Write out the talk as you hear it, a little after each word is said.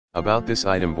About this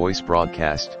item voice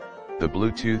broadcast, the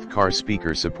Bluetooth car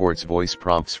speaker supports voice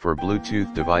prompts for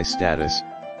Bluetooth device status,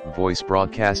 voice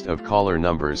broadcast of caller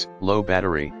numbers, low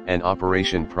battery, and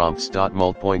operation prompts.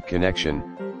 Multi-point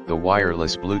connection. The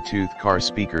wireless Bluetooth car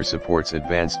speaker supports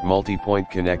advanced multi-point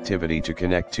connectivity to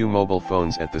connect two mobile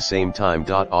phones at the same time.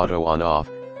 Auto on-off,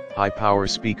 high-power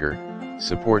speaker,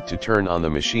 support to turn on the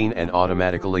machine and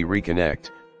automatically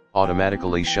reconnect,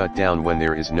 automatically shut down when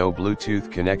there is no Bluetooth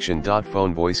connection.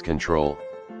 Phone voice control.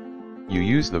 You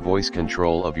use the voice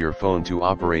control of your phone to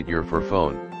operate your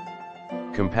phone.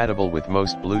 Compatible with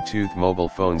most Bluetooth mobile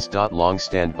phones. Long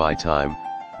standby time.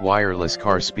 Wireless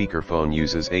car speakerphone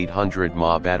uses 800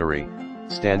 mAh battery,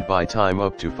 standby time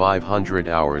up to 500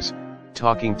 hours,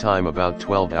 talking time about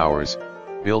 12 hours,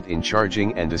 built-in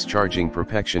charging and discharging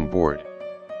protection board.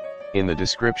 In the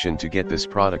description to get this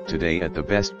product today at the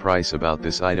best price. About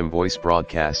this item voice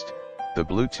broadcast, the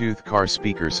Bluetooth car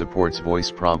speaker supports voice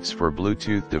prompts for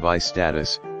Bluetooth device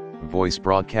status, voice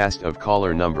broadcast of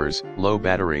caller numbers, low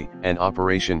battery, and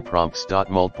operation prompts.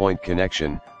 Multi-point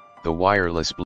connection. The wireless